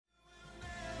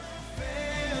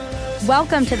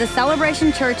Welcome to the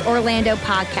Celebration Church Orlando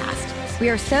podcast. We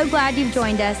are so glad you've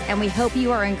joined us, and we hope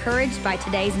you are encouraged by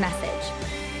today's message.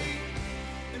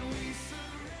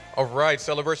 All right,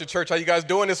 Celebration Church, how you guys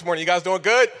doing this morning? You guys doing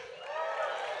good?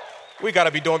 We got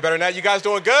to be doing better than that. You guys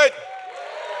doing good?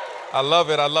 I love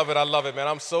it, man.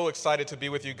 I'm so excited to be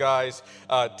with you guys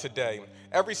today.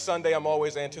 Every Sunday, I'm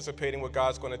always anticipating what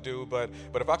God's going to do, but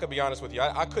if I could be honest with you,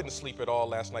 I couldn't sleep at all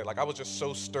last night. Like, I was just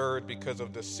so stirred because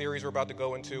of the series we're about to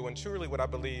go into, and truly what I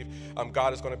believe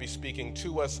God is going to be speaking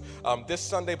to us this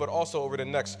Sunday, but also over the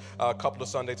next couple of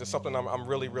Sundays. It's something I'm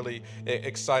really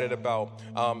excited about.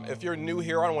 If you're new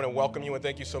here, I want to welcome you and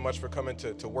thank you so much for coming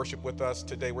to worship with us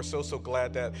today. We're so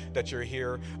glad that you're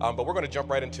here, but we're going to jump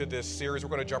right into this series. We're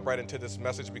going to jump right into this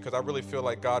message because I really feel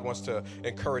like God wants to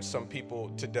encourage some people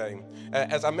today.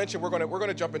 As I mentioned, we're going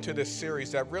to jump into this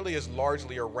series that really is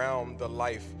largely around the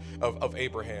life of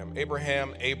Abraham.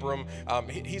 Abram,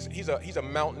 he's a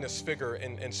mountainous figure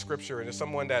in Scripture, and it's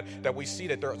someone that we see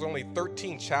that there's only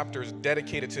 13 chapters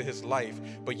dedicated to his life,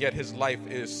 but yet his life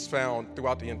is found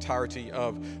throughout the entirety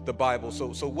of the Bible.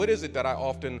 So what is it that I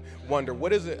often wonder?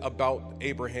 What is it about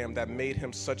Abraham that made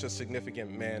him such a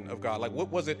significant man of God? Like, what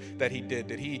was it that he did?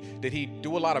 Did he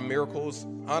do a lot of miracles?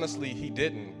 Honestly, he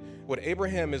didn't. What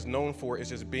Abraham is known for is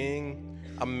just being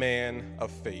a man of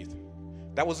faith.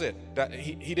 That was it. That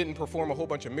he didn't perform a whole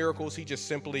bunch of miracles. He just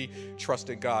simply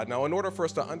trusted God. Now, in order for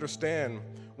us to understand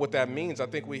what that means, I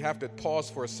think we have to pause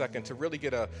for a second to really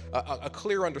get a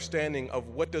clear understanding of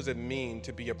what does it mean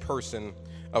to be a person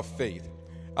of faith.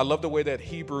 I love the way that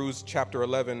Hebrews chapter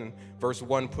 11, verse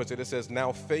 1 puts it. It says,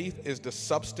 "Now faith is the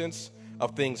substance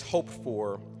of things hoped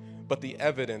for, but the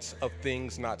evidence of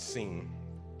things not seen."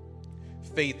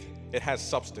 Faith, it has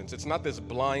substance. It's not this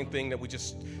blind thing that we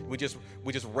just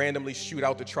randomly shoot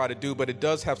out to try to do, but it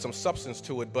does have some substance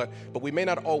to it, but we may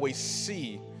not always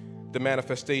see the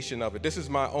manifestation of it. This is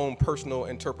my own personal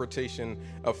interpretation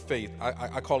of faith.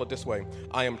 I call it this way: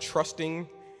 I am trusting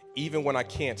even when I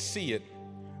can't see it,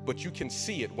 but you can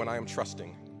see it when I am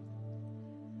trusting.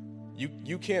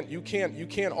 You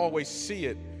can't always see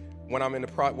it when I'm in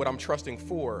what I'm trusting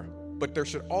for, but there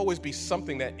should always be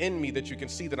something that in me that you can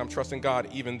see that I'm trusting God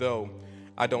even though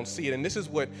I don't see it. And this is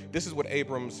what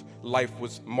Abram's life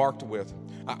was marked with.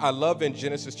 I love in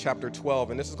Genesis chapter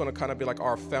 12, and this is going to kind of be like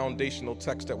our foundational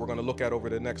text that we're going to look at over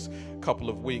the next couple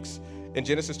of weeks. In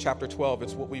Genesis chapter 12,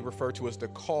 it's what we refer to as the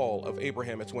call of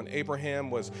Abraham. It's when Abraham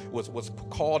was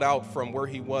called out from where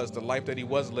he was, the life that he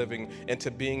was living, into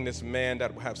being this man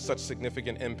that would have such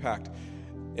significant impact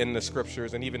in the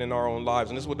Scriptures and even in our own lives.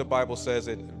 And this is what the Bible says,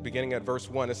 beginning at verse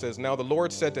 1. It says, "Now the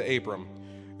Lord said to Abram,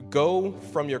 'Go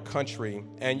from your country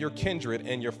and your kindred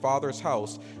and your father's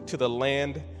house to the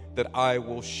land that I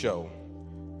will show.'"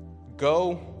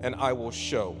 Go and I will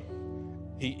show.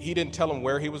 He didn't tell him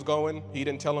where he was going. He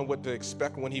didn't tell him what to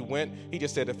expect when he went. He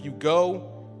just said, if you go,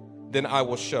 then I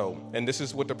will show. And this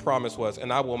is what the promise was: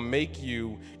 "And I will make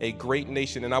you a great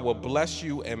nation, and I will bless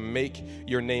you and make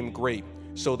your name great,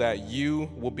 so that you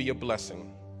will be a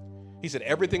blessing." He said,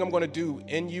 everything I'm going to do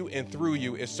in you and through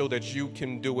you is so that you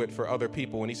can do it for other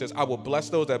people. And he says, "I will bless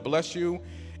those that bless you,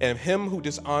 and him who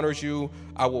dishonors you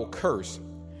I will curse.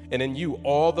 And in you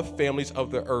all the families of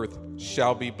the earth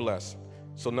shall be blessed."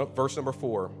 So verse number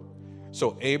 4.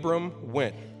 "So Abram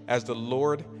went as the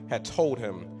Lord had told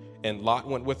him, and Lot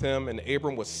went with him. And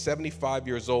Abram was 75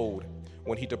 years old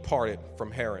when he departed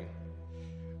from Haran."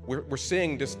 We're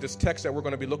seeing this text that we're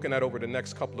going to be looking at over the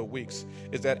next couple of weeks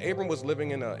is that Abram was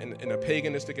living in a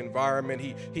paganistic environment.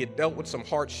 He had dealt with some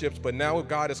hardships, but now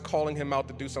God is calling him out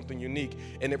to do something unique,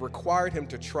 and it required him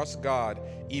to trust God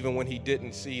even when he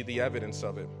didn't see the evidence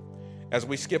of it. As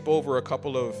we skip over a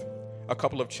couple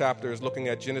of chapters, looking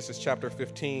at Genesis chapter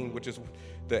 15, which is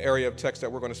the area of text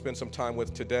that we're going to spend some time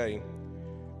with today,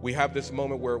 we have this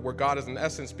moment where God is in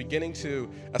essence beginning to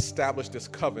establish this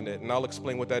covenant, and I'll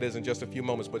explain what that is in just a few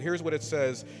moments. But here's what it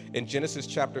says in Genesis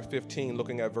chapter 15,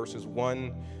 looking at verses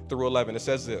 1 through 11. It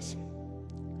says this: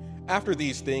 "After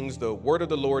these things, the word of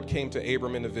the Lord came to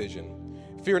Abram in a vision.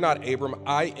 'Fear not, Abram,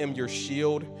 I am your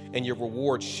shield, and your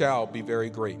reward shall be very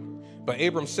great.' But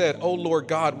Abram said, 'O Lord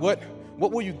God, what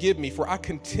will you give me? For I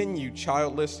continue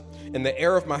childless, and the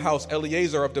heir of my house,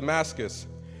 Eliezer of Damascus.'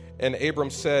 And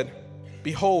Abram said,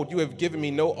 'Behold, you have given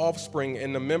me no offspring,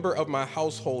 and the member of my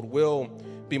household will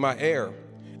be my heir.'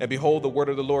 And behold, the word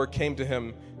of the Lord came to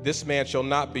him, 'This man shall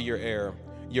not be your heir.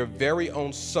 Your very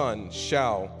own son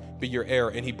shall be your heir.'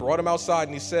 And he brought him outside,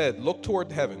 and he said, 'Look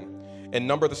toward heaven and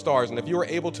number the stars, and if you are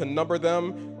able to number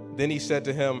them, then he said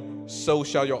to him, so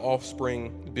shall your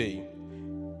offspring be.'"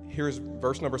 Here's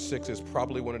verse number 6 is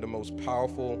probably one of the most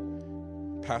powerful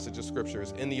passage of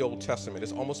scriptures in the Old Testament.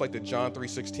 It's almost like the John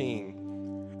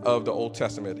 3:16 of the Old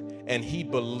Testament. And he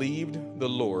believed the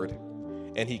Lord,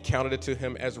 and he counted it to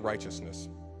him as righteousness.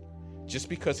 Just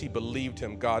because he believed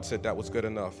him, God said that was good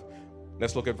enough.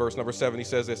 Let's look at verse number 7. He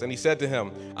says this, and he said to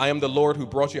him, I am the Lord who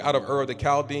brought you out of Ur of the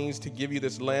Chaldeans to give you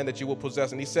this land that you will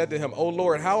possess. And he said to him, O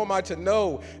Lord, how am I to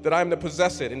know that I am to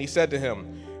possess it? And he said to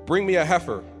him, bring me a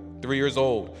heifer, 3 years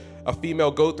old, a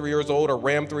female goat 3 years old, a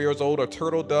ram 3 years old, a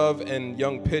turtle dove, and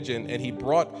young pigeon. And he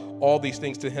brought all these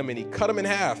things to him, and he cut them in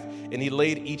half, and he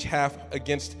laid each half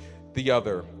against the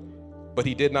other. But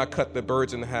he did not cut the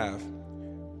birds in half.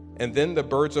 And then the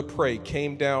birds of prey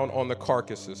came down on the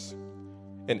carcasses,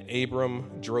 and Abram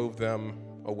drove them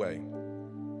away.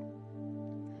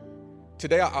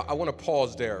 Today, I want to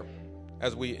pause there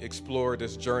as we explore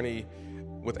this journey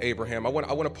with Abraham. I want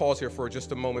to pause here for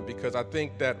just a moment, because I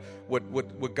think that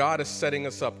what God is setting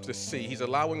us up to see, he's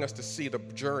allowing us to see the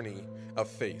journey of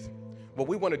faith. What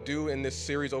we want to do in this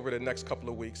series over the next couple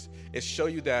of weeks is show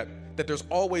you that there's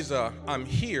always I'm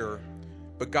here,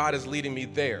 but God is leading me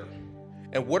there.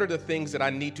 And what are the things that I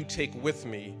need to take with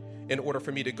me in order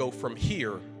for me to go from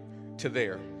here to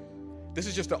there? This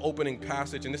is just the opening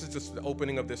passage, and this is just the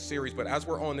opening of this series. But as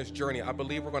we're on this journey, I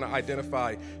believe we're going to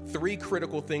identify 3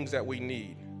 critical things that we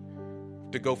need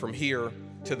to go from here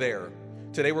to there.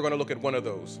 Today, we're going to look at one of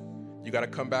those. You got to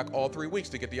come back all 3 weeks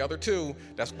to get the other 2.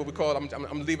 That's what we call it.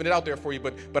 I'm leaving it out there for you.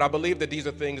 But I believe that these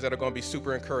are things that are going to be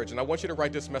super encouraging. I want you to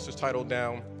write this message title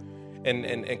down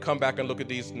and come back and look at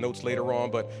these notes later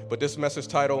on. But this message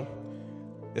title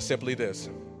is simply this: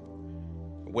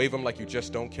 wave them like you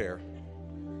just don't care.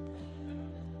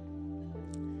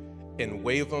 And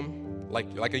wave them like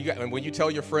you, and when you tell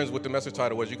your friends what the message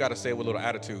title was, you got to say it with a little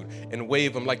attitude. And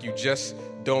wave them like you just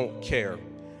don't care.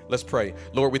 Let's pray.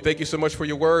 Lord, we thank you so much for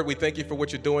your word. We thank you for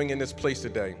what you're doing in this place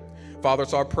today. Father,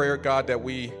 it's our prayer, God, that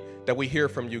we hear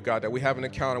from you, God, that we have an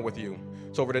encounter with you.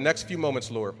 So over the next few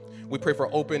moments, Lord, we pray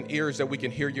for open ears that we can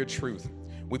hear your truth.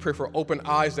 We pray for open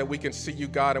eyes that we can see you,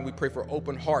 God, and we pray for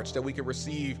open hearts that we can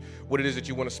receive what it is that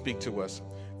you want to speak to us.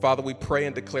 Father, we pray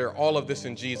and declare all of this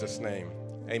in Jesus' name.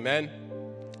 Amen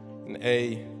and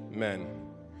amen.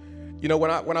 You know,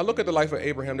 when I look at the life of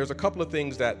Abraham, there's a couple of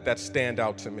things that stand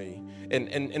out to me. And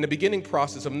in the beginning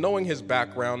process of knowing his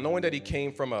background, knowing that he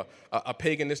came from a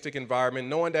paganistic environment,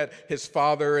 knowing that his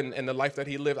father and the life that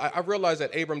he lived, I realized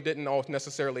that Abram didn't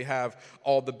necessarily have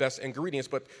all the best ingredients.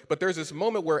 But there's this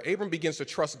moment where Abram begins to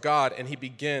trust God, and he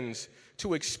begins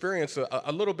to experience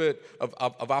a little bit of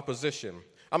opposition.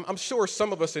 I'm sure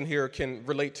some of us in here can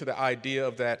relate to the idea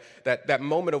of that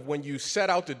moment of when you set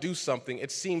out to do something, it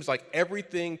seems like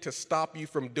everything to stop you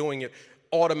from doing it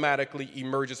automatically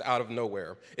emerges out of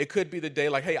nowhere. It could be the day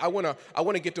like, hey, I want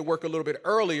to get to work a little bit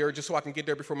earlier just so I can get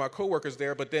there before my coworkers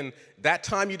there. But then that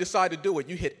time you decide to do it,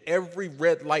 you hit every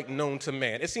red light known to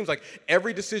man. It seems like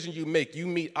every decision you make, you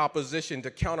meet opposition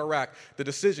to counteract the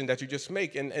decision that you just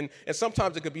make. And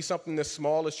sometimes it could be something as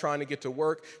small as trying to get to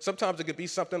work. Sometimes it could be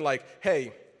something like,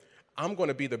 hey, I'm going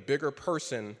to be the bigger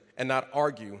person and not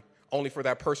argue, only for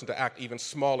that person to act even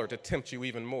smaller, to tempt you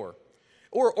even more.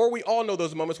 Or we all know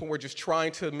those moments when we're just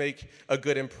trying to make a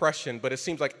good impression, but it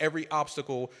seems like every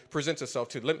obstacle presents itself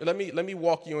to. Let me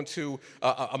walk you into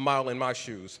a mile in my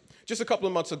shoes. Just a couple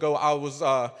of months ago, I was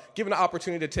given the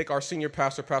opportunity to take our senior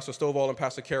pastor, Pastor Stovall, and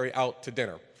Pastor Carey out to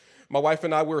dinner. My wife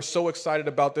and I, we were so excited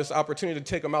about this opportunity to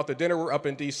take them out to dinner. We're up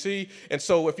in D.C., and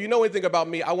so if you know anything about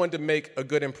me, I wanted to make a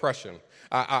good impression.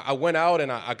 I went out and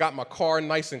I got my car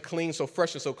nice and clean, so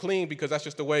fresh and so clean, because that's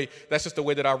just the way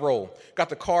that I roll. Got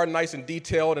the car nice and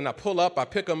detailed, and I pull up, I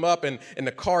pick them up, and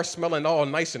the car smelling all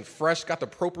nice and fresh. Got the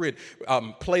appropriate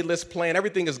playlist playing.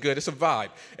 Everything is good. It's a vibe.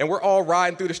 And we're all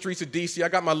riding through the streets of D.C. I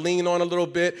got my lean on a little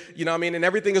bit, you know what I mean? And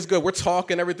everything is good. We're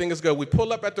talking. Everything is good. We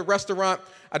pull up at the restaurant.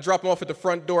 I drop them off at the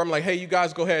front door. I'm like, hey, you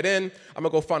guys go ahead in. I'm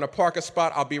going to go find a parking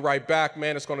spot. I'll be right back,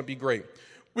 man. It's going to be great.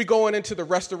 We going into the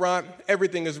restaurant.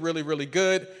 Everything is really, really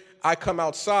good. I come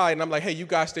outside, and I'm like, hey, you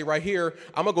guys stay right here.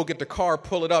 I'm going to go get the car,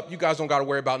 pull it up. You guys don't got to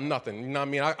worry about nothing. You know what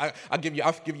I mean? I'll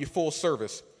give you full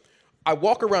service. I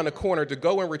walk around the corner to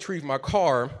go and retrieve my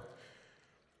car,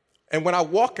 and when I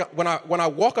walk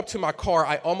up to my car,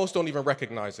 I almost don't even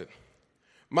recognize it.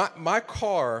 My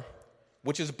car,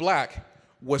 which is black,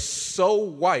 was so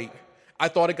white, I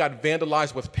thought it got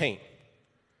vandalized with paint.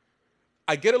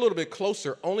 I get a little bit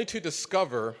closer only to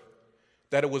discover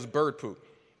that it was bird poop.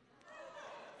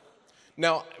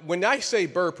 Now, when I say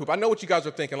bird poop, I know what you guys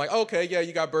are thinking, like, okay, yeah,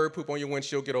 you got bird poop on your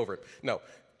windshield, get over it. No,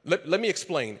 let me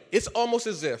explain. It's almost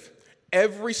as if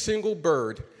every single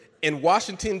bird in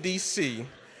Washington, D.C.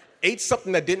 ate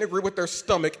something that didn't agree with their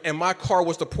stomach, and my car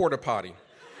was the porta potty.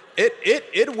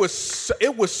 It was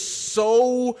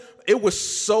so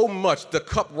much. The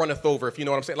cup runneth over, if you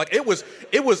know what I'm saying. Like it was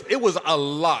a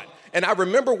lot. And I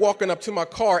remember walking up to my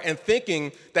car and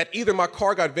thinking that either my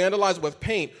car got vandalized with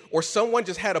paint or someone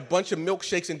just had a bunch of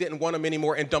milkshakes and didn't want them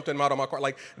anymore and dumped them out on my car.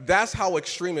 Like, that's how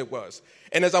extreme it was.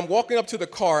 And as I'm walking up to the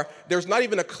car, there's not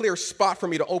even a clear spot for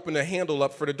me to open the handle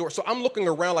up for the door. So I'm looking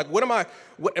around like, what am I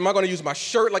going to use my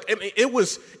shirt? Like,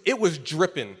 it was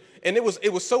dripping. And it was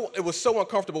so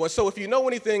uncomfortable. And so if you know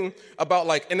anything about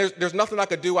and there's nothing I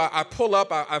could do, I pull up,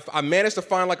 I managed to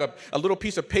find like a little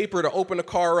piece of paper to open the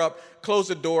car up, close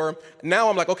the door. Now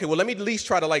I'm like, okay, well, let me at least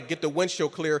try to get the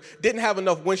windshield clear. Didn't have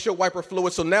enough windshield wiper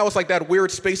fluid, so now it's like that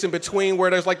weird space in between where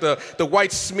there's like the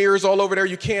white smears all over there.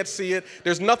 You can't see it.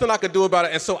 There's nothing I could do about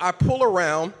it. And so I pull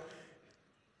around.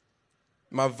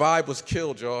 My vibe was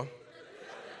killed, y'all.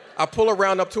 I pull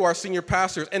around up to our senior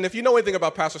pastors, and if you know anything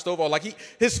about Pastor Stovall,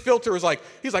 his filter is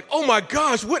he's like, oh my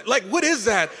gosh, what is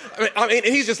that? I mean,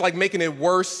 and he's just making it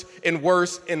worse and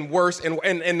worse and worse,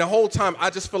 and the whole time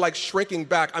I just feel like shrinking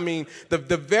back. I mean,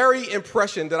 the very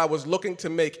impression that I was looking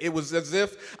to make, it was as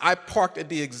if I parked at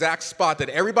the exact spot that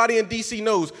everybody in DC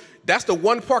knows. That's the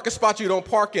one parking spot you don't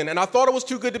park in. And I thought it was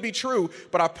too good to be true,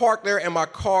 but I parked there and my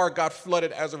car got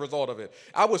flooded as a result of it.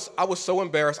 I was so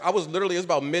embarrassed. It was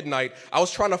about midnight. I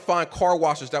was trying to find car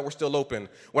washes that were still open.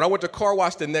 When I went to car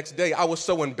wash the next day, I was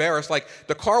so embarrassed.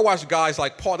 The car wash guys,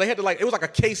 Paul, they had to it was like a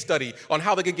case study on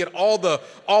how they could get all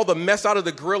the mess out of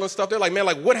the grill and stuff. They're like, man,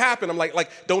 what happened? I'm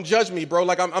like, don't judge me, bro.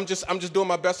 I'm just doing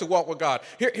my best to walk with God.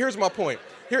 Here's my point.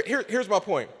 Here's my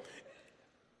point.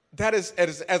 That is,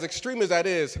 as extreme as that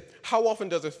is, how often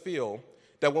does it feel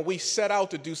that when we set out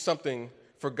to do something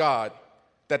for God,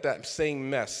 that same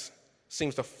mess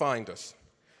seems to find us?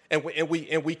 And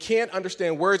we can't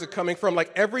understand where is it coming from.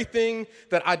 Everything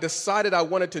that I decided I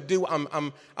wanted to do,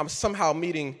 I'm somehow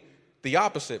meeting the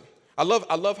opposite. I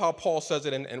love how Paul says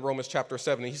it in Romans chapter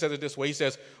 7. He says it this way. He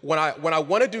says, when I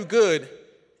want to do good,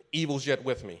 evil's yet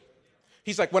with me.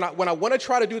 He's like, when I want to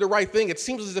try to do the right thing, it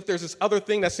seems as if there's this other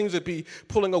thing that seems to be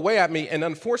pulling away at me. And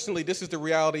unfortunately, this is the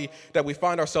reality that we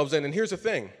find ourselves in. And here's the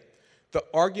thing. The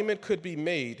argument could be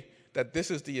made that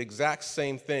this is the exact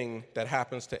same thing that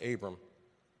happens to Abram.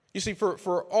 You see,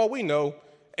 for all we know,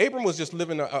 Abram was just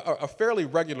living a fairly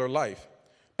regular life.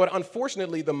 But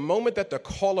unfortunately, the moment that the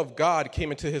call of God came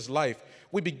into his life,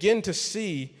 we begin to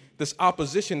see this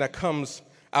opposition that comes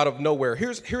out of nowhere.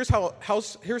 Here's how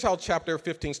chapter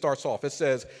 15 starts off. It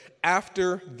says,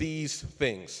 after these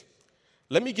things.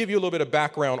 Let me give you a little bit of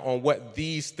background on what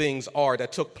these things are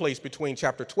that took place between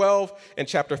chapter 12 and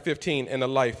chapter 15 in the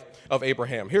life of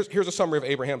Abraham. Here's a summary of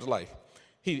Abraham's life.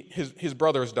 His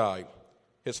brother has died.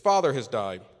 His father has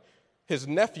died. His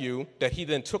nephew that he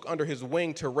then took under his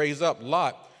wing to raise up,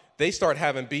 Lot, they start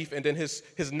having beef, and then his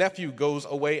nephew goes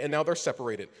away, and now they're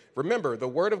separated. Remember, the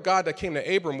word of God that came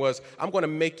to Abram was, I'm going to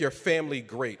make your family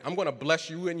great. I'm going to bless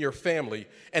you and your family.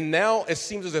 And now it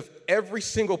seems as if every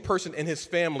single person in his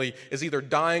family is either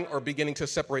dying or beginning to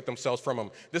separate themselves from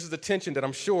him. This is the tension that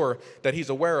I'm sure that he's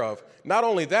aware of. Not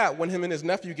only that, when him and his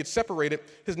nephew get separated,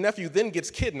 his nephew then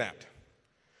gets kidnapped.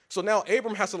 So now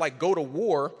Abram has to go to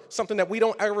war, something that we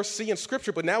don't ever see in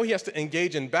Scripture, but now he has to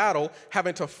engage in battle,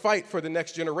 having to fight for the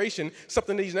next generation,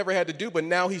 something that he's never had to do, but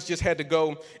now he's just had to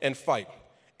go and fight.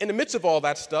 In the midst of all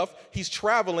that stuff, he's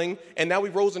traveling, and now he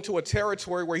rolls into a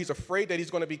territory where he's afraid that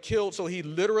he's going to be killed, so he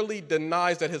literally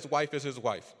denies that his wife is his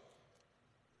wife.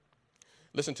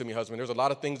 Listen to me, husband, there's a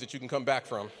lot of things that you can come back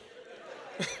from.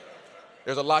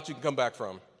 There's a lot you can come back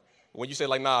from. When you say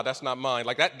nah, that's not mine,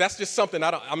 that's just something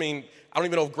I don't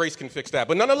even know if grace can fix that.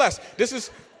 But nonetheless, this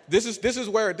is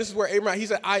where Abraham, he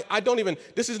said,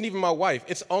 this isn't even my wife.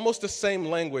 It's almost the same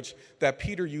language that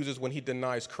Peter uses when he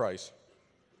denies Christ.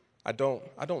 I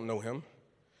don't know him.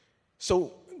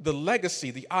 So the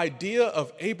legacy, the idea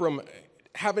of Abram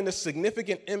having a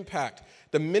significant impact,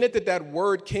 the minute that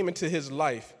word came into his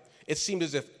life, it seemed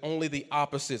as if only the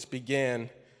opposites began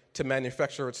to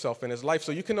manufacture itself in his life.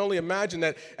 So you can only imagine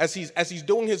that as he's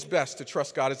doing his best to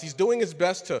trust God, as he's doing his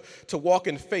best to walk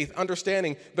in faith,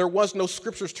 understanding there was no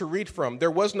scriptures to read from,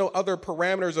 there was no other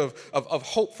parameters of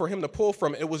hope for him to pull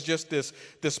from. It was just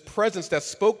this presence that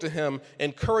spoke to him,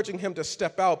 encouraging him to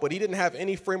step out, but he didn't have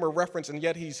any frame of reference, and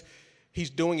yet he's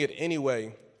doing it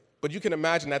anyway. But you can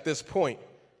imagine at this point,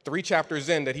 3 chapters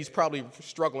in, that he's probably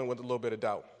struggling with a little bit of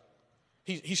doubt.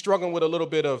 He's struggling with a little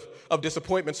bit of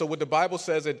disappointment. So what the Bible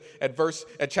says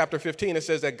at chapter 15, it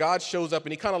says that God shows up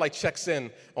and he kind of checks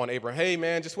in on Abraham. Hey,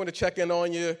 man, just want to check in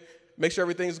on you, make sure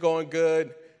everything's going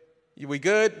good. We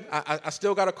good? I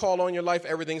still got a call on your life.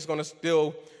 Everything's going to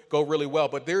still go really well.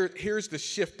 But here's the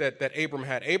shift that Abram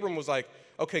had. Abram was like,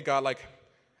 okay, God,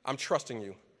 I'm trusting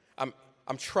you.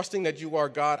 I'm trusting that you are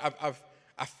God.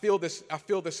 I feel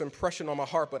this impression on my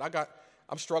heart, but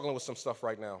I'm struggling with some stuff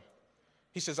right now.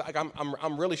 He says,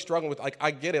 I'm really struggling with, like,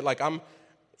 I get it. Like,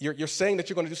 you're saying that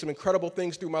you're going to do some incredible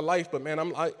things through my life, but man,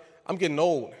 I'm getting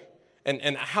old.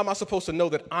 And how am I supposed to know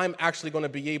that I'm actually going to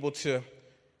be able to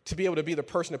be the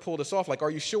person to pull this off? Like, are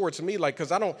you sure it's me? Like,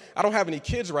 because I don't have any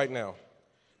kids right now.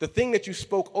 The thing that you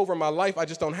spoke over my life, I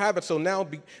just don't have it. So now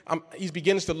he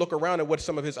begins to look around at what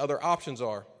some of his other options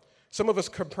are. Some of us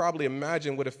could probably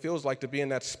imagine what it feels like to be in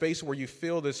that space where you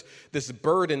feel this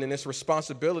burden and this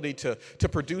responsibility to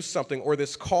produce something, or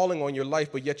this calling on your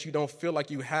life, but yet you don't feel like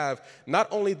you have not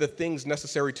only the things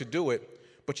necessary to do it,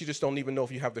 but you just don't even know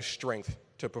if you have the strength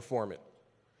to perform it.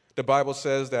 The Bible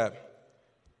says that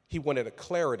he wanted a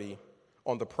clarity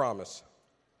on the promise.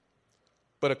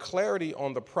 But a clarity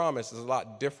on the promise is a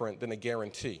lot different than a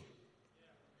guarantee.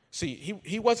 See,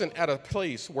 he wasn't at a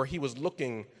place where he was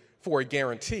looking for a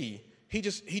guarantee. He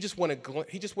just wanted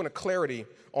clarity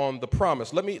on the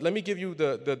promise. Let me give you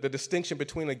the distinction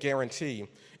between a guarantee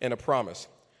and a promise.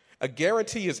 A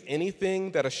guarantee is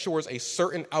anything that assures a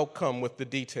certain outcome with the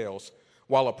details,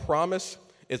 while a promise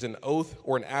is an oath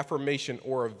or an affirmation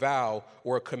or a vow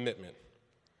or a commitment.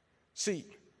 See,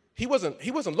 he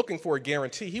wasn't looking for a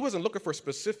guarantee. He wasn't looking for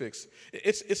specifics.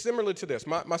 It's similar to this.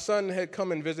 My son had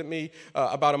come and visit me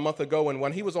about a month ago, and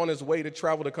when he was on his way to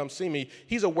travel to come see me,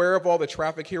 he's aware of all the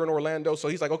traffic here in Orlando, so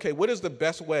he's like, okay, what is the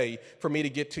best way for me to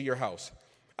get to your house?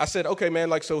 I said, okay, man,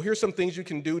 like, so here's some things you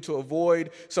can do to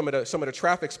avoid some of the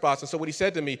traffic spots. And so what he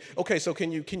said to me, okay, so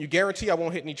can you guarantee I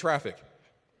won't hit any traffic?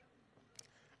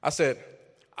 I said,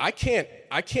 I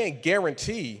can't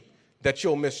guarantee that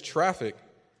you'll miss traffic,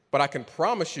 but I can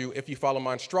promise you, if you follow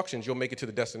my instructions, you'll make it to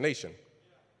the destination.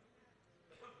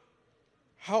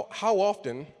 How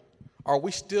often are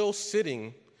we still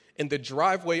sitting in the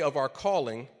driveway of our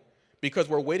calling because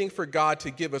we're waiting for God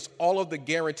to give us all of the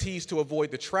guarantees to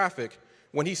avoid the traffic,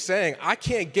 when he's saying, I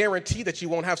can't guarantee that you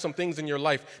won't have some things in your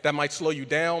life that might slow you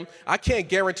down. I can't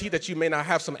guarantee that you may not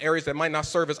have some areas that might not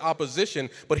serve as opposition,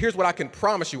 but here's what I can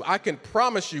promise you. I can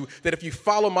promise you that if you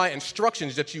follow my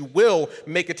instructions, that you will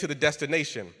make it to the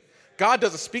destination. God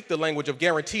doesn't speak the language of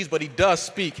guarantees, but he does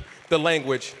speak the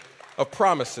language of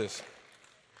promises.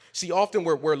 See, often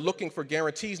we're looking for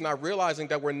guarantees, not realizing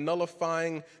that we're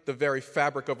nullifying the very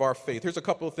fabric of our faith. Here's a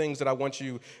couple of things that I want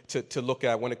you to look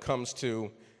at when it comes to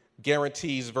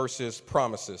guarantees versus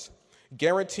promises.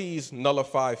 Guarantees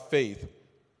nullify faith.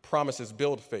 Promises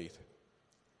build faith.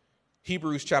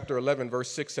 Hebrews chapter 11, verse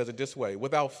 6 says it this way: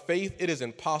 without faith, it is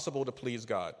impossible to please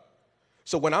God.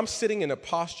 So when I'm sitting in a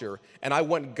posture and I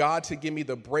want God to give me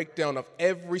the breakdown of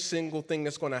every single thing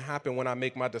that's going to happen when I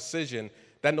make my decision,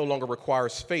 that no longer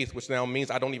requires faith, which now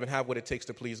means I don't even have what it takes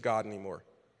to please God anymore.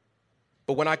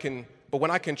 But when I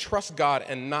can trust God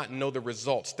and not know the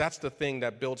results, that's the thing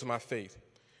that builds my faith.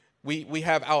 We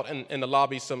have out in the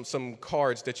lobby some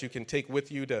cards that you can take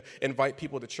with you to invite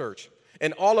people to church.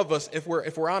 And all of us, if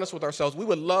we're honest with ourselves, we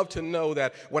would love to know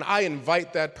that when I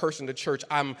invite that person to church,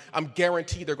 I'm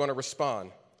guaranteed they're going to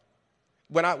respond.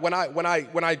 When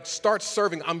I start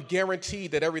serving, I'm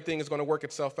guaranteed that everything is going to work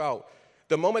itself out.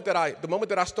 The moment that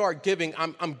I start giving,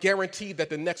 I'm guaranteed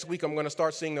that the next week I'm going to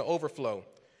start seeing the overflow. And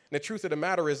the truth of the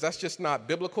matter is that's just not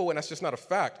biblical, and that's just not a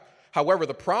fact. However,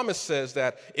 the promise says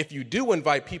that if you do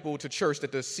invite people to church,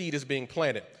 that the seed is being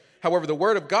planted. However, the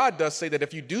Word of God does say that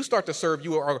if you do start to serve,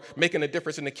 you are making a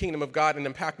difference in the kingdom of God and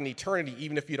impacting eternity,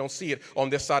 even if you don't see it on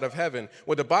this side of heaven.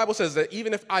 Well, the Bible says that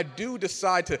even if I do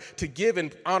decide to give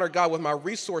and honor God with my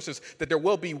resources, that there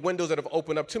will be windows that have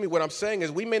opened up to me. What I'm saying is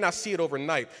we may not see it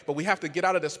overnight, but we have to get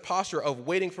out of this posture of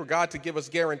waiting for God to give us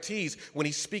guarantees when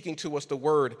he's speaking to us the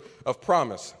word of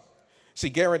promise. See,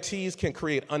 guarantees can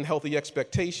create unhealthy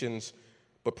expectations,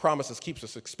 but promises keeps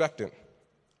us expectant.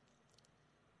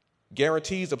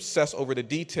 Guarantees obsess over the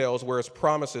details, whereas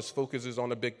promises focuses on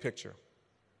the big picture.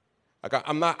 Like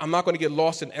I'm not going to get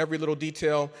lost in every little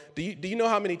detail. Do you know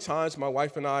how many times my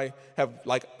wife and I have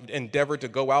endeavored to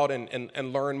go out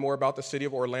and learn more about the city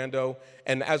of Orlando?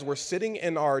 And as we're sitting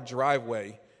in our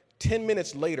driveway, 10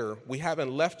 minutes later, we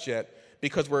haven't left yet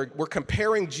because we're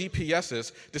comparing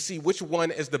GPSs to see which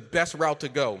one is the best route to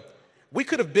go. We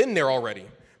could have been there already.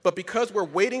 But because we're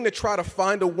waiting to try to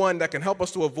find the one that can help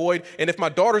us to avoid, and if my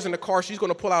daughter's in the car, she's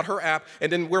going to pull out her app,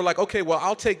 and then we're like, okay, well,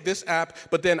 I'll take this app,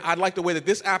 but then I'd like the way that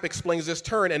this app explains this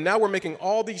turn, and now we're making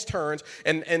all these turns,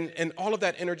 and all of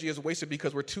that energy is wasted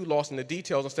because we're too lost in the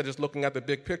details instead of just looking at the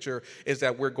big picture, is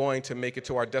that we're going to make it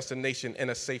to our destination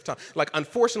in a safe time. Like,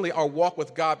 unfortunately, our walk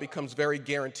with God becomes very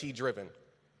guarantee-driven.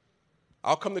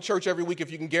 I'll come to church every week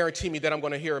if you can guarantee me that I'm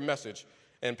going to hear a message.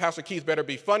 And Pastor Keith better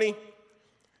be funny.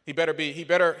 He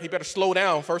better slow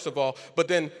down, first of all, but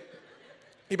then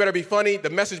he better be funny. The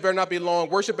message better not be long.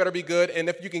 Worship better be good. And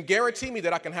if you can guarantee me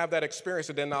that I can have that experience,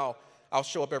 then I'll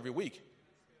show up every week.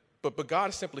 But God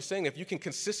is simply saying, if you can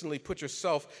consistently put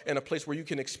yourself in a place where you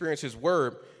can experience his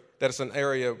word, that it's an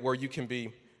area where you can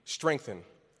be strengthened.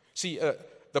 See,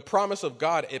 the promise of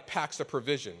God, it packs a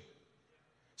provision.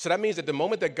 So that means that the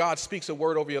moment that God speaks a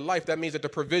word over your life, that means that the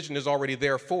provision is already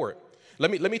there for it. Let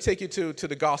me take you to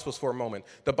the Gospels for a moment.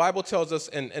 The Bible tells us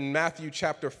in Matthew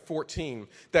chapter 14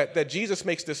 that Jesus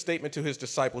makes this statement to his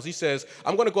disciples. He says,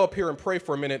 I'm going to go up here and pray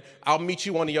for a minute. I'll meet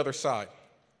you on the other side.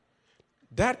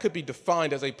 That could be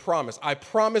defined as a promise. I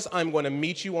promise I'm going to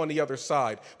meet you on the other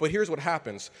side. But here's what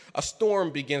happens. A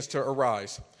storm begins to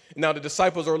arise. Now, the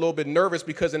disciples are a little bit nervous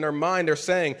because in their mind they're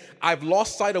saying, I've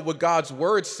lost sight of what God's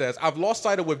word says. I've lost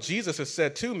sight of what Jesus has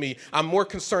said to me. I'm more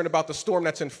concerned about the storm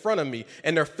that's in front of me.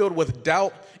 And they're filled with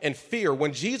doubt and fear.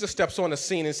 When Jesus steps on the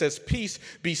scene and says, peace,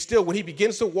 be still, when he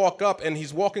begins to walk up and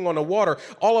he's walking on the water,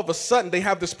 all of a sudden they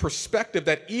have this perspective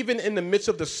that even in the midst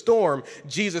of the storm,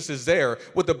 Jesus is there.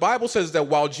 What the Bible says is that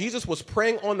while Jesus was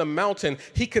praying on the mountain,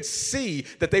 he could see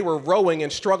that they were rowing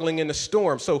and struggling in the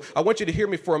storm. So I want you to hear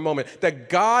me for a moment, that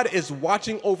God is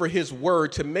watching over his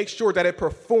word to make sure that it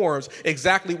performs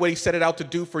exactly what he set it out to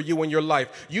do for you in your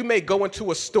life. You may go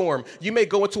into a storm. You may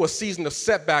go into a season of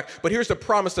setback, but here's the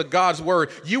promise of God's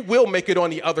word. You will make it on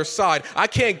the other side. I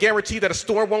can't guarantee that a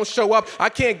storm won't show up. I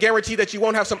can't guarantee that you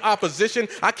won't have some opposition.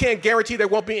 I can't guarantee there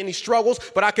won't be any struggles,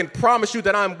 but I can promise you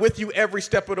that I'm with you every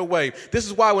step of the way. This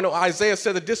is why when Isaiah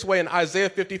said it this way in Isaiah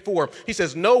 54, he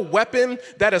says, no weapon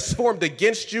that is formed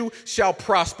against you shall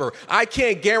prosper. I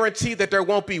can't guarantee that there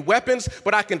won't be weapons,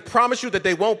 but I can promise you that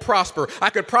they won't prosper. I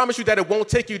can promise you that it won't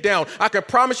take you down. I can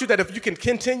promise you that if you can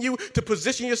continue to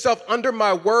position yourself under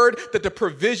my word, that the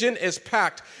provision is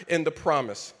packed in the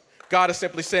promise. God is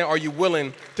simply saying, are you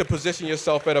willing to position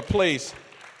yourself at a place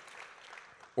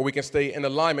where we can stay in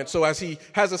alignment? So as he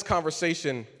has this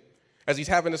conversation, as he's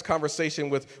having this conversation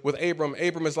with Abram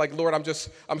is like, Lord,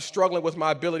 I'm struggling with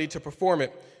my ability to perform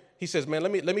it. He says, man,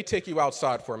 let me take you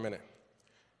outside for a minute.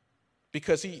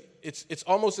 Because it's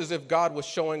almost as if God was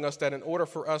showing us that in order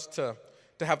for us to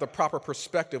have the proper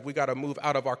perspective, we got to move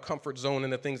out of our comfort zone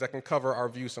and the things that can cover our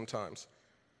view sometimes.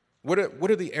 What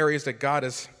are the areas that God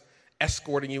is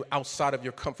escorting you outside of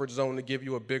your comfort zone to give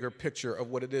you a bigger picture of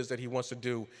what it is that he wants to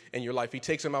do in your life? He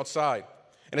takes him outside.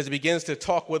 And as he begins to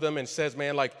talk with him and says,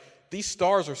 man, like, these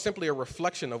stars are simply a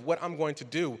reflection of what I'm going to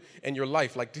do in your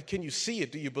life. Like, can you see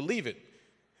it? Do you believe it?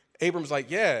 Abram's like,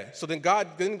 yeah. So then God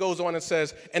then goes on and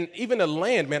says, and even the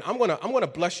land, man, I'm gonna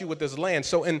bless you with this land.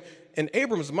 So in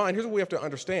Abram's mind, here's what we have to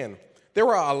understand. There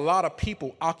were a lot of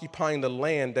people occupying the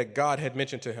land that God had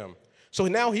mentioned to him. So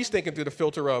now he's thinking through the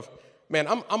filter of, man,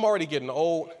 I'm already getting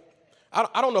old.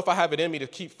 I don't know if I have it in me to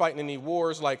keep fighting any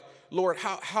wars. Like, Lord,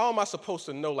 how am I supposed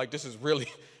to know, like, this is really,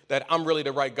 that I'm really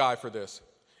the right guy for this?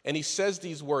 And he says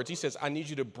these words. He says, I need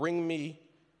you to bring me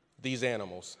these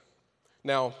animals.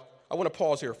 Now, I want to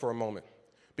pause here for a moment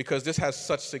because this has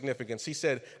such significance. He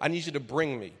said, I need you to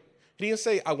bring me. He didn't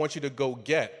say, I want you to go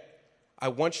get. I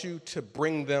want you to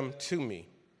bring them to me.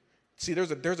 See,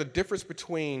 there's a difference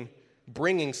between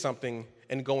bringing something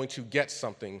and going to get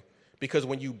something, because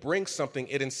when you bring something,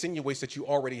 it insinuates that you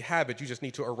already have it. You just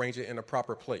need to arrange it in a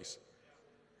proper place.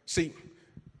 See,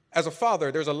 as a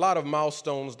father, there's a lot of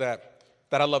milestones that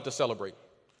I love to celebrate.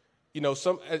 You know,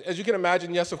 as you can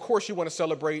imagine, yes, of course you want to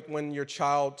celebrate when your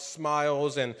child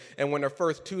smiles and when their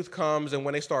first tooth comes and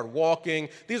when they start walking.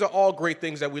 These are all great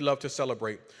things that we love to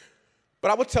celebrate.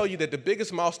 But I would tell you that the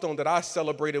biggest milestone that I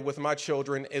celebrated with my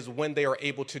children is when they are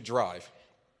able to drive.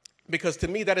 Because to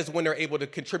me, that is when they're able to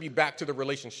contribute back to the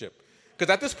relationship.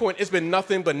 Because at this point, it's been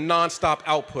nothing but nonstop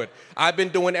output. I've been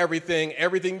doing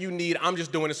everything you need, I'm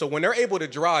just doing it. So when they're able to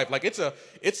drive, like it's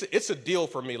a deal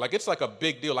for me. Like it's like a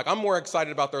big deal. Like I'm more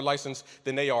excited about their license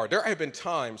than they are. There have been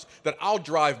times that I'll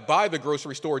drive by the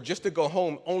grocery store just to go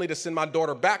home only to send my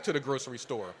daughter back to the grocery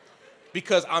store.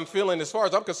 Because I'm feeling, as far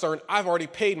as I'm concerned, I've already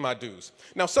paid my dues.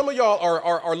 Now, some of y'all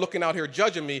are looking out here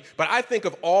judging me, but I think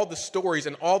of all the stories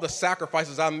and all the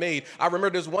sacrifices I made. I remember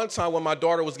this one time when my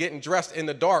daughter was getting dressed in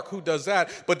the dark. Who does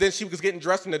that? But then she was getting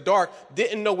dressed in the dark,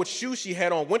 didn't know what shoes she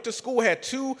had on, went to school, had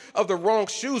 2 of the wrong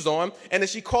shoes on, and then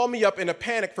she called me up in a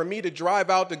panic for me to drive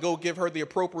out to go give her the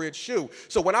appropriate shoe.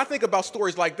 So when I think about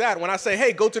stories like that, when I say,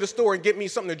 hey, go to the store and get me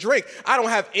something to drink, I don't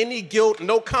have any guilt,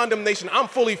 no condemnation. I'm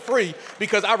fully free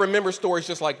because I remember stories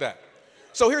just like that.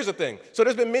 So here's the thing. So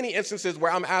there's been many instances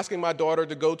where I'm asking my daughter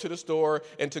to go to the store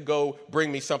and to go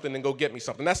bring me something and go get me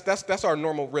something. That's our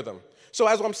normal rhythm. So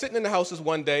as I'm sitting in the house this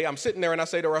one day, I'm sitting there and I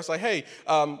say to her, I say, hey,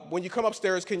 when you come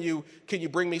upstairs, can you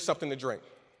bring me something to drink?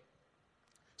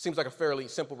 Seems like a fairly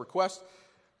simple request.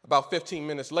 About 15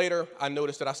 minutes later, I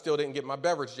noticed that I still didn't get my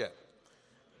beverage yet.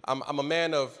 I'm a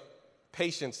man of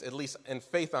patience, at least in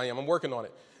faith I am. I'm working on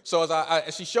it. So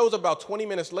as she shows up about 20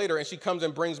 minutes later and she comes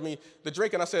and brings me the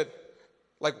drink, and I said,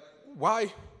 like,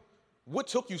 why? What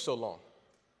took you so long?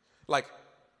 Like,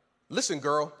 listen,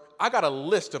 girl, I got a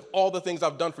list of all the things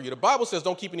I've done for you. The Bible says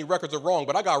don't keep any records of wrong,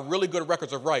 but I got really good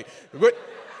records of right.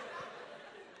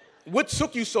 What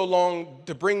took you so long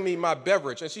to bring me my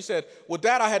beverage? And she said, well,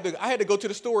 Dad, I had to go to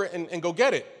the store and go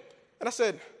get it. And I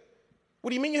said,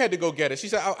 what do you mean you had to go get it? She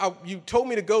said, you told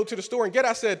me to go to the store and get it.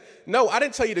 I said, no, I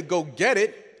didn't tell you to go get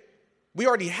it. We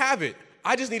already have it.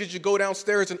 I just needed you to go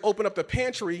downstairs and open up the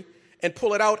pantry and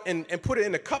pull it out and put it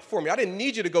in the cup for me. I didn't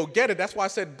need you to go get it. That's why I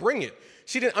said bring it.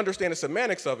 She didn't understand the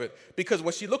semantics of it, because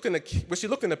when she looked in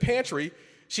the pantry,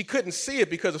 she couldn't see it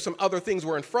because of some other things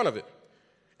were in front of it.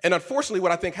 And unfortunately,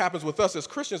 what I think happens with us as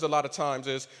Christians a lot of times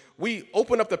is we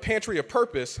open up the pantry of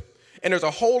purpose, and there's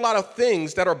a whole lot of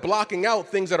things that are blocking out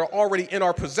things that are already in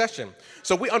our possession.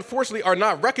 So we unfortunately are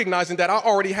not recognizing that I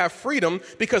already have freedom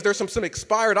because there's some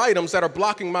expired items that are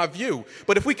blocking my view.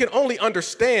 But if we can only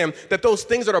understand that those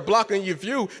things that are blocking your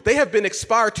view, they have been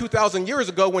expired 2,000 years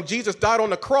ago when Jesus died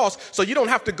on the cross, so you don't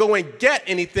have to go and get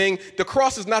anything. The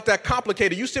cross is not that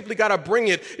complicated. You simply got to bring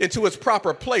it into its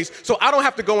proper place. So I don't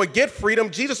have to go and get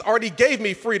freedom. Jesus already gave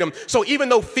me freedom. So even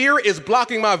though fear is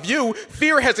blocking my view,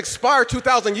 fear has expired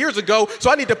 2,000 years ago.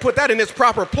 So I need to put that in its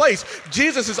proper place.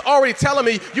 Jesus is already telling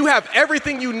me you have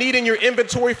everything you need in your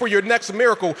inventory for your next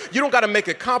miracle. You don't got to make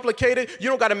it complicated. You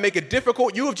don't got to make it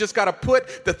difficult. You have just got to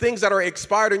put the things that are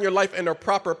expired in your life in their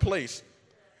proper place.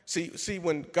 See,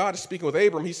 when God is speaking with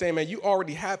Abram, he's saying, man, you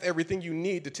already have everything you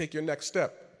need to take your next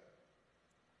step.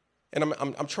 And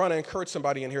I'm trying to encourage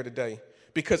somebody in here today,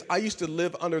 because I used to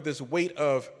live under this weight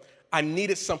of I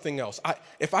needed something else.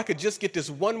 If I could just get this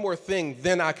one more thing,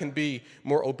 then I can be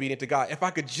more obedient to God. If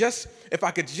I could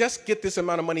just get this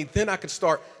amount of money, then I could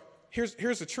start. Here's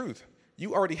the truth.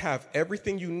 You already have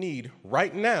everything you need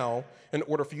right now in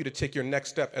order for you to take your next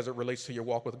step as it relates to your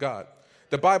walk with God.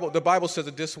 The Bible says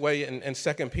it this way in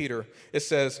 2 Peter. It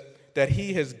says that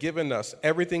he has given us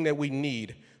everything that we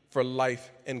need for life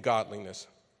and godliness.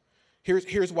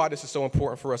 Here's why this is so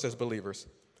important for us as believers.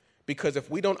 Because if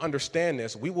we don't understand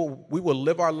this, we will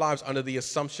live our lives under the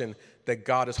assumption that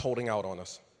God is holding out on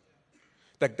us,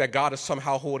 that God is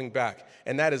somehow holding back.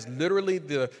 And that is literally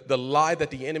the lie that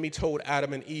the enemy told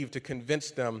Adam and Eve to convince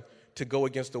them to go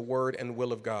against the word and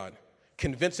will of God,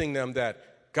 convincing them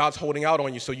that God's holding out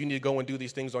on you, so you need to go and do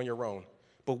these things on your own.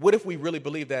 But what if we really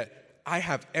believe that I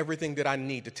have everything that I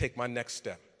need to take my next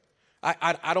step?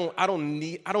 I don't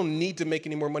need to make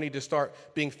any more money to start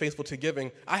being faithful to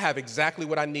giving. I have exactly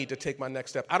what I need to take my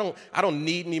next step. I don't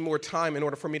need any more time in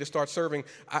order for me to start serving.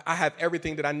 I have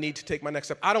everything that I need to take my next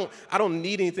step. I don't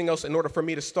need anything else in order for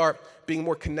me to start being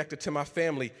more connected to my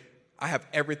family. I have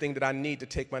everything that I need to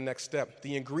take my next step.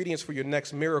 The ingredients for your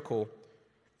next miracle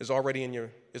is already in your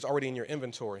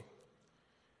inventory.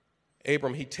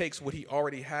 Abram, he takes what he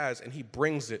already has and he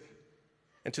brings it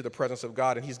into the presence of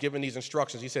God, and he's given these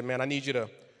instructions. He said, man, I need you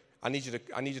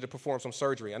to perform some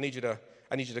surgery. I need you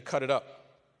to cut it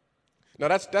up. Now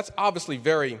that's obviously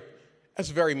very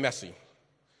messy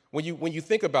when you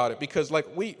think about it, because like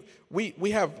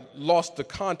we have lost the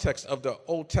context of the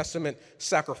Old Testament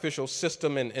sacrificial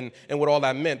system and what all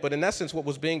that meant. But in essence, what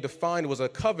was being defined was a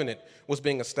covenant was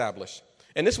being established.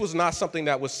 And this was not something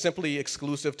that was simply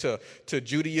exclusive to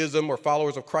Judaism or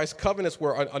followers of Christ. Covenants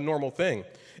were a normal thing.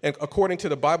 And according to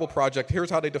the Bible Project, here's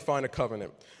how they define a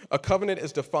covenant. A covenant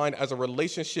is defined as a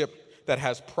relationship that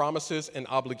has promises and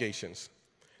obligations.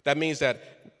 That means that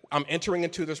I'm entering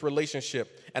into this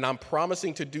relationship and I'm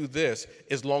promising to do this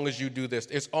as long as you do this.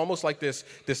 It's almost like this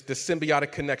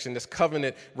symbiotic connection, this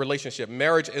covenant relationship.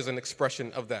 Marriage is an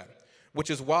expression of that, which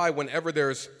is why whenever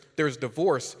there's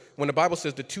divorce, when the Bible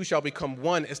says the two shall become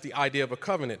one, it's the idea of a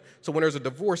covenant. So when there's a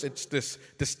divorce, it's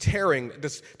this tearing,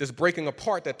 this breaking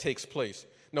apart that takes place.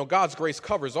 No, God's grace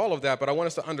covers all of that, but I want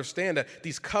us to understand that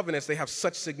these covenants, they have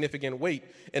such significant weight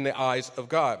in the eyes of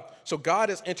God. So God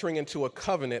is entering into a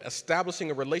covenant,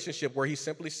 establishing a relationship where he's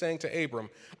simply saying to Abram,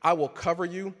 I will cover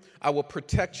you, I will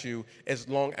protect you as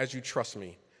long as you trust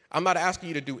me. I'm not asking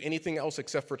you to do anything else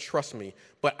except for trust me,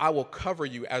 but I will cover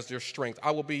you as your strength.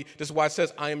 This is why it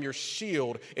says, I am your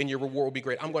shield and your reward will be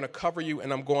great. I'm going to cover you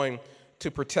and I'm going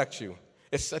to protect you.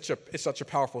 It's such a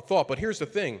powerful thought. But here's the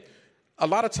thing. A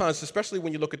lot of times, especially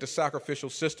when you look at the sacrificial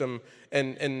system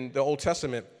in the Old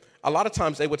Testament, a lot of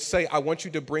times they would say, I want you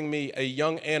to bring me a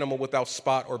young animal without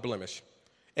spot or blemish.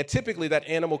 And typically that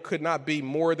animal could not be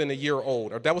more than a year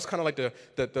old, or that was kind of like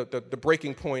the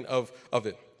breaking point of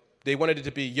it. They wanted it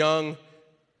to be young.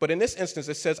 But in this instance,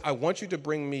 it says, I want you to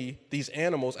bring me these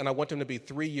animals, and I want them to be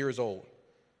 3 years old.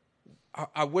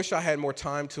 I wish I had more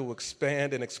time to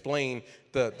expand and explain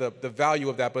the value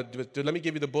of that, but let me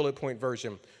give you the bullet point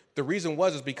version. The reason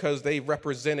is because they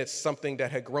represented something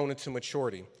that had grown into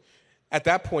maturity. At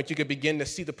that point, you could begin to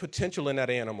see the potential in that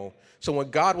animal. So when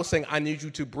God was saying, I need you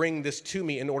to bring this to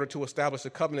me in order to establish a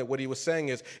covenant, what he was saying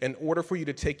is, in order for you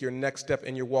to take your next step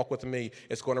in your walk with me,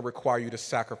 it's going to require you to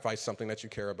sacrifice something that you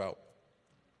care about.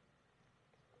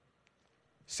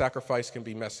 Sacrifice can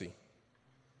be messy.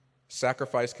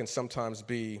 Sacrifice can sometimes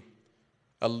be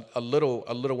a little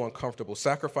uncomfortable.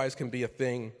 Sacrifice can be a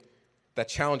thing that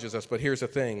challenges us, but here's the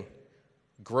thing.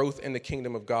 Growth in the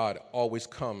kingdom of God always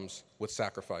comes with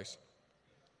sacrifice.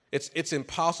 It's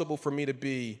impossible for me to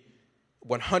be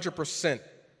 100%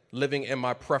 living in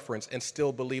my preference and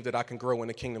still believe that I can grow in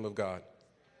the kingdom of God.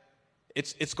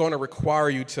 It's going to require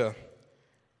you to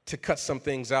cut some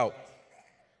things out.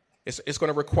 It's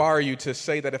going to require you to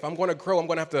say that if I'm going to grow, I'm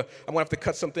going to have to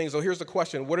cut some things. So here's the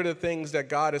question. What are the things that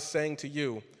God is saying to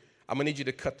you? I'm going to need you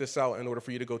to cut this out in order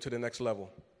for you to go to the next level.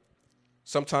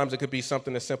 Sometimes it could be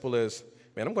something as simple as,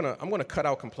 man, I'm going to cut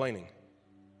out complaining.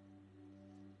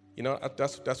 You know,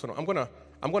 that's what I'm going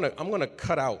to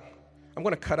cut out. I'm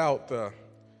going to cut out the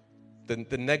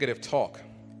negative talk.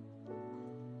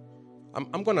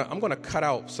 I'm going to cut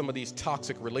out some of these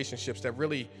toxic relationships that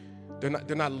really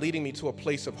they're not leading me to a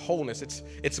place of wholeness.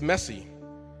 It's messy.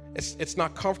 It's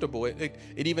not comfortable. It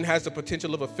even has the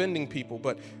potential of offending people.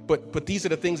 But these are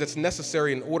the things that's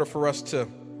necessary in order for us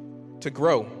to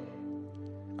grow.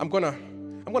 I'm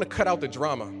gonna cut out the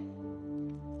drama.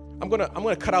 I'm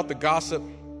gonna cut out the gossip.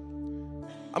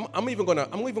 I'm even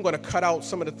gonna cut out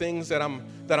some of the things that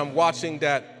I'm watching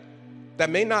that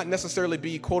may not necessarily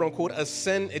be quote unquote a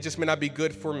sin. It just may not be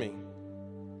good for me.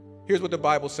 Here's what the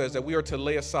Bible says, that we are to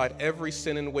lay aside every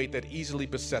sin and weight that easily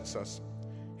besets us.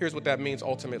 Here's what that means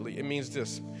ultimately. It means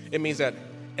this. It means that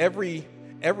every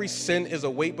sin is a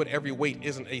weight, but every weight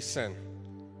isn't a sin.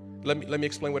 Let me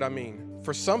explain what I mean.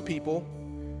 For some people,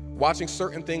 watching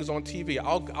certain things on TV,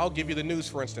 I'll give you the news,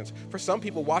 for instance. For some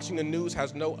people, watching the news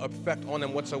has no effect on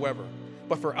them whatsoever.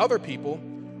 But for other people,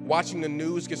 watching the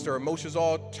news gets their emotions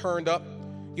all turned up,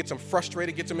 gets them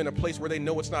frustrated, gets them in a place where they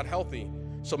know it's not healthy.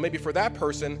 So maybe for that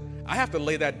person, I have to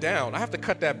lay that down. I have to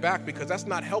cut that back because that's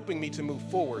not helping me to move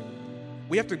forward.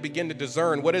 We have to begin to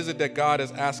discern what is it that God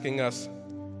is asking us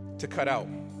to cut out.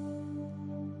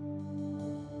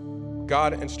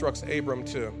 God instructs Abram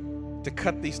to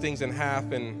cut these things in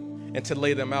half and to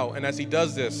lay them out. And as he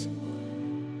does this,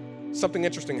 something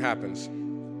interesting happens.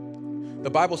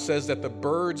 The Bible says that the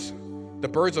birds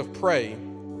of prey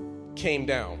came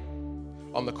down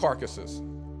on the carcasses.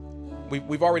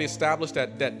 We've already established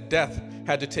that death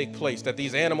had to take place, that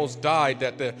these animals died,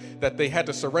 that they had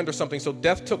to surrender something. So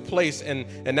death took place,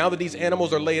 and now that these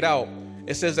animals are laid out,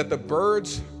 it says that the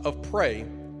birds of prey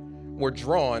were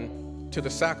drawn to the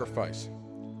sacrifice.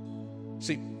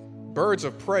 See, birds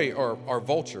of prey are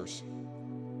vultures.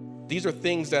 These are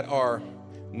things that are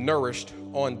nourished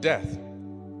on death.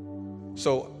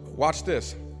 So watch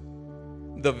this.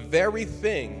 The very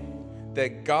thing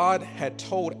that God had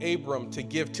told Abram to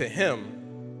give to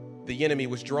him, the enemy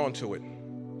was drawn to it.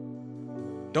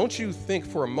 Don't you think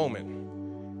for a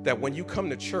moment that when you come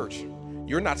to church,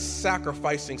 you're not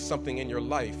sacrificing something in your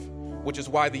life, which is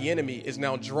why the enemy is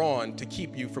now drawn to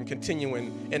keep you from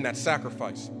continuing in that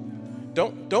sacrifice.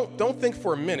 Don't think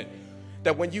for a minute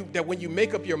that when you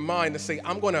make up your mind to say,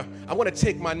 I'm gonna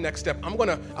take my next step, I'm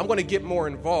gonna get more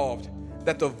involved,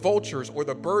 that the vultures or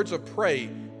the birds of prey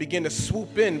begin to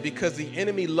swoop in because the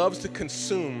enemy loves to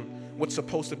consume what's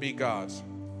supposed to be God's.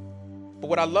 But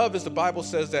what I love is the Bible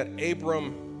says that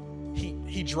Abram,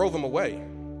 he drove him away.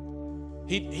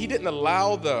 He didn't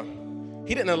allow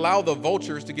the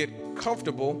vultures to get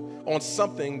comfortable on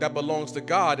something that belongs to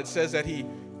God. It says that he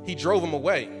drove him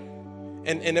away.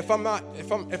 And if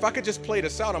I could just play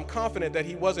this out, I'm confident that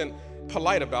he wasn't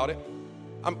polite about it.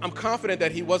 I'm confident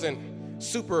that he wasn't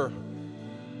super,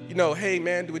 hey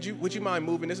man, would you mind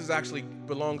moving? This is actually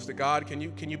belongs to God. Can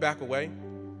you back away?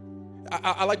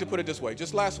 I like to put it this way.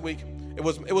 Just last week, it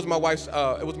was my wife's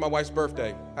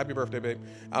birthday. Happy birthday, babe.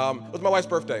 It was my wife's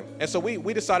birthday, and so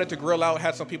we decided to grill out.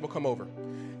 Had some people come over,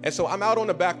 and so I'm out on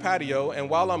the back patio, and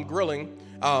while I'm grilling,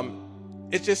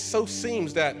 it just so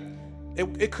seems that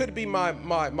it could be my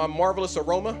marvelous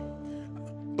aroma,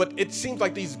 but it seems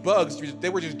like these bugs, they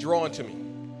were just drawn to me.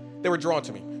 They were drawn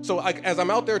to me. So as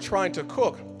I'm out there trying to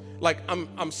cook,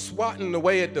 I'm swatting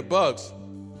away at the bugs.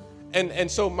 And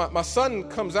so my son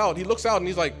comes out, he looks out and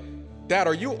he's like, Dad,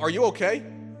 are you okay?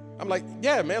 I'm like,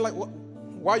 yeah, man,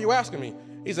 why are you asking me?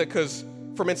 He said, because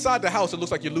from inside the house, it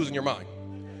looks like you're losing your mind.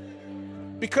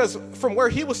 Because from where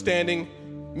he was standing,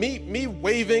 me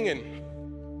waving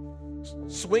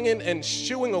and swinging and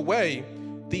shooing away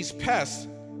these pests,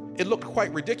 it looked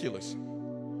quite ridiculous.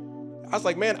 I was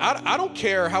like, man, I don't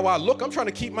care how I look. I'm trying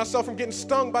to keep myself from getting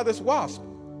stung by this wasp.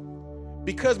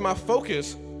 Because my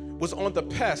focus was on the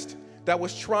pest that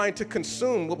was trying to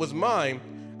consume what was mine,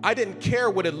 I didn't care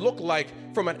what it looked like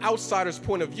from an outsider's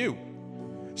point of view.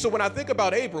 So when I think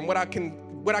about Abram, what I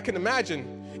can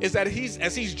imagine is that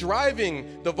as he's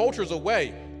driving the vultures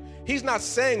away, he's not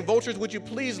saying, vultures, would you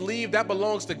please leave? That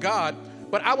belongs to God.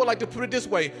 But I would like to put it this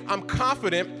way. I'm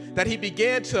confident that he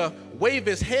began to wave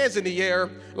his hands in the air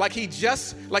like he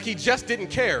just didn't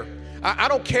care. I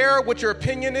don't care what your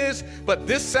opinion is, but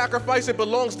this sacrifice, it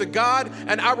belongs to God,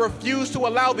 and I refuse to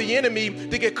allow the enemy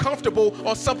to get comfortable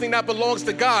on something that belongs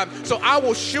to God. So I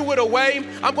will shoo it away.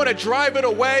 I'm going to drive it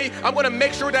away. I'm going to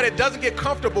make sure that it doesn't get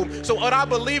comfortable. So what I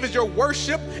believe is your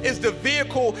worship is the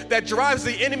vehicle that drives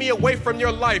the enemy away from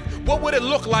your life. What would it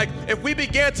look like if we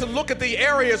began to look at the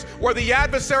areas where the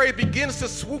adversary begins to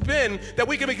swoop in, that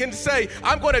we can begin to say,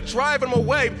 I'm going to drive him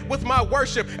away with my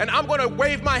worship, and I'm going to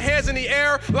wave my hands in the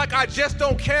air like I just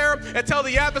don't care, and tell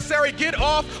the adversary, get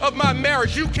off of my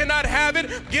marriage. You cannot have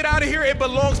it. Get out of here. It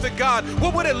belongs to God.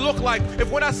 What would it look like if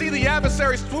when I see the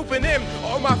adversary swooping in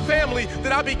on my family,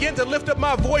 that I begin to lift up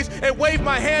my voice and wave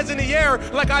my hands in the air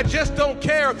like I just don't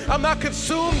care? I'm not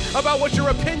consumed about what your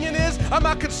opinion is. I'm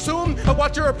not consumed about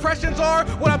what your impressions are.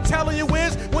 What I'm telling you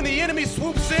is, when the enemy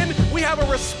swoops in, we have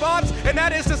a response, and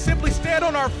that is to simply stand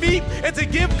on our feet and to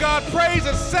give God praise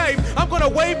and say, I'm going to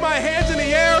wave my hands in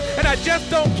the air and I just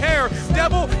don't care.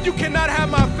 Devil, you cannot have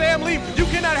my family. You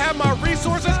cannot have my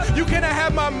resources. You cannot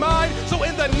have my mind. So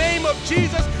in the name of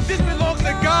Jesus, this belongs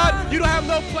to God. You don't have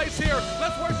no place here.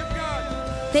 Let's worship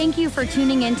God. Thank you for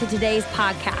tuning in to today's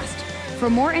podcast.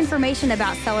 For more information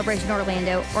about Celebration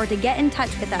Orlando or to get in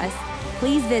touch with us,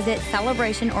 please visit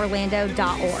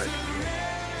celebrationorlando.org.